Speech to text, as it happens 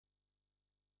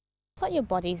It's like your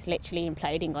body's literally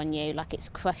imploding on you, like it's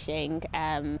crushing.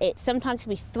 It sometimes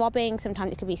can be throbbing,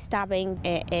 sometimes it can be stabbing.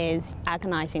 It is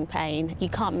agonising pain. You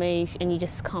can't move and you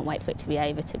just can't wait for it to be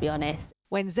over, to be honest.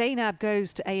 When Zainab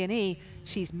goes to A&E,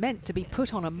 she's meant to be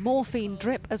put on a morphine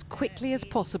drip as quickly as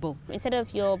possible. Instead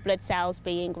of your blood cells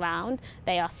being round,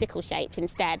 they are sickle-shaped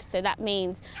instead. So that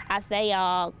means as they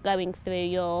are going through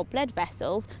your blood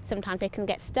vessels, sometimes they can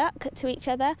get stuck to each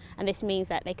other, and this means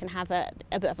that they can have a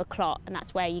bit of a clot, and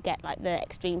that's where you get like the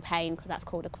extreme pain, because that's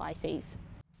called a crisis.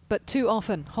 But too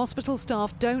often, hospital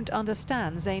staff don't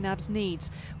understand Zainab's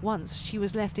needs. Once she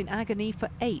was left in agony for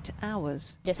 8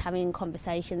 hours. Just having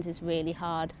conversations is really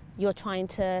hard. You're trying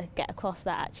to get across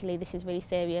that actually this is really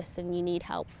serious and you need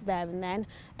help there and then.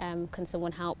 Can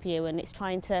someone help you? And it's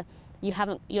trying to,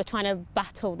 you're trying to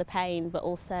battle the pain, but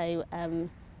also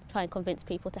try and convince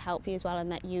people to help you as well,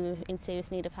 and that you're in serious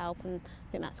need of help, and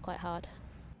I think that's quite hard.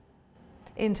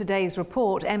 In today's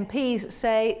report, MPs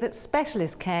say that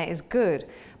specialist care is good,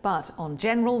 but on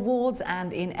general wards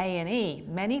and in A&E,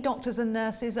 many doctors and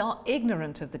nurses are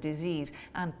ignorant of the disease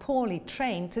and poorly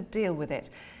trained to deal with it.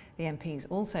 The MPs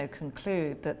also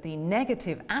conclude that the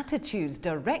negative attitudes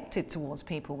directed towards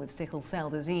people with sickle cell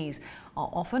disease are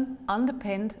often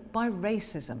underpinned by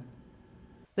racism.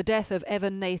 The death of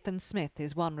Evan Nathan Smith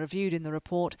is one reviewed in the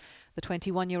report. The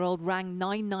 21-year-old rang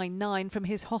 999 from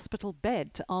his hospital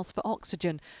bed to ask for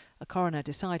oxygen. A coroner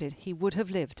decided he would have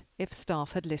lived if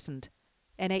staff had listened.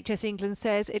 NHS England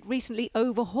says it recently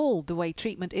overhauled the way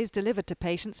treatment is delivered to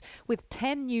patients, with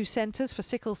 10 new centres for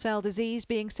sickle cell disease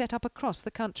being set up across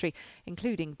the country,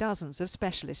 including dozens of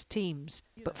specialist teams.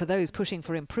 But for those pushing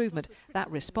for improvement, that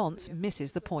response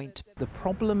misses the point. The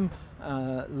problem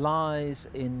lies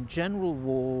in general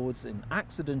wards, in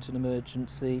accident and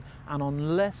emergency, and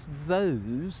unless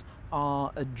those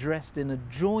are addressed in a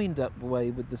joined-up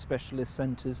way with the specialist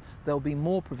centres, there'll be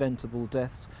more preventable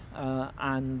deaths,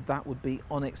 and that would be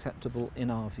unacceptable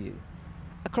in our view.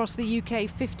 Across the UK,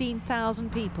 15,000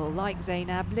 people like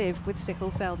Zainab live with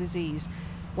sickle cell disease.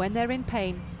 When they're in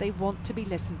pain, they want to be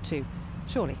listened to.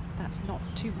 Surely that's not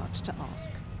too much to ask.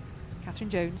 Catherine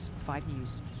Jones, 5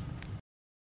 News.